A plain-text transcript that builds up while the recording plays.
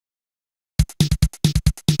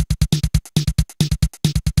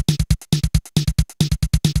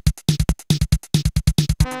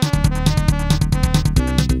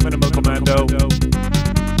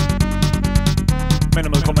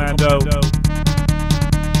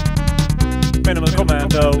Minimal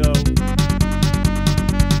Kommando.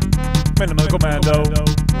 Minimal Kommando.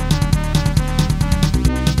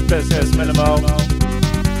 This is minimal.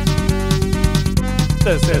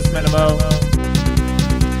 This is minimal.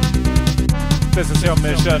 This is your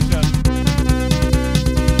mission.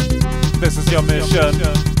 This is your mission.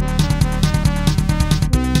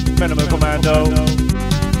 Minimal Kommando.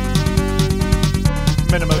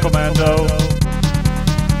 Minimal Kommando.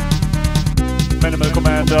 Minimal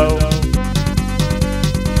Kommando.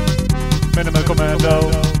 Minimal Kommando.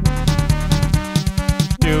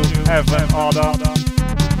 You have an order.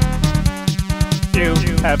 You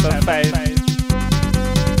have a faith.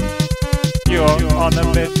 You're on a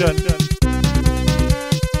mission.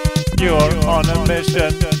 You're on a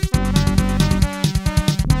mission.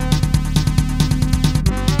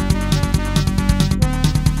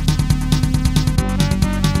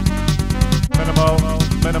 Minimal,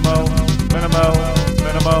 minimal, minimal,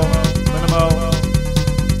 minimal, minimal.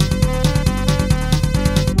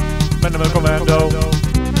 Minimal Kommando.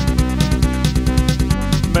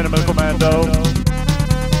 Minimal Kommando.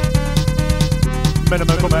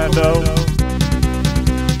 Minimal Kommando.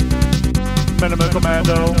 Minimal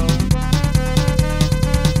Kommando.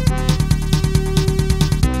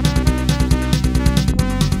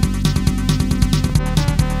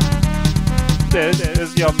 This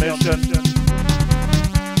is your mission.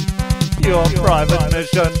 Your private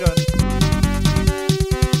mission.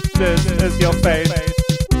 This is your faith.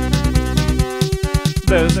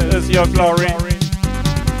 This is your glory.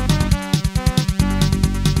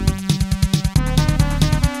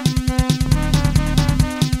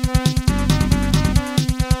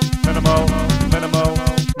 Minimal, minimal,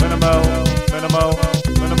 minimal, minimal,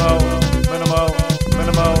 minimal, minimal,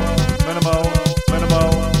 minimal, minimal,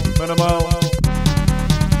 minimal, minimal.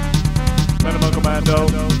 Minimal Kommando.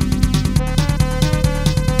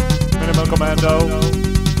 Minimal Kommando.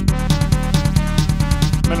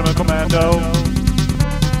 Minimal Kommando.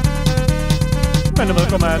 Minimal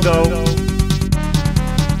Kommando.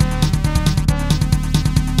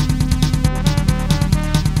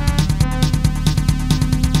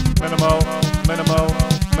 Minimal, minimal,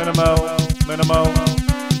 minimal, minimal.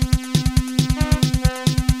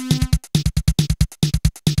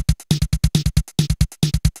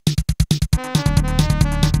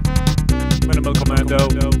 Minimal Kommando.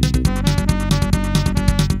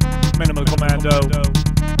 Minimal Kommando.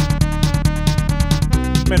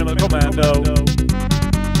 Minimal Kommando.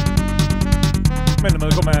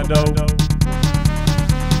 Minimal Kommando.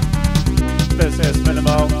 This is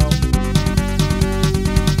minimal.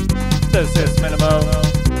 This is minimal.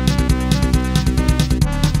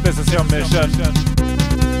 This is your mission.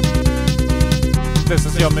 This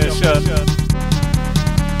is your mission.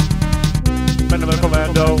 Minimal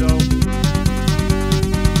Kommando.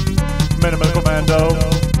 Minimal Kommando.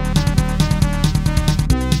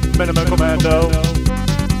 Minimal Kommando.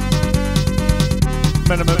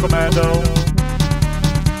 Minimal Kommando.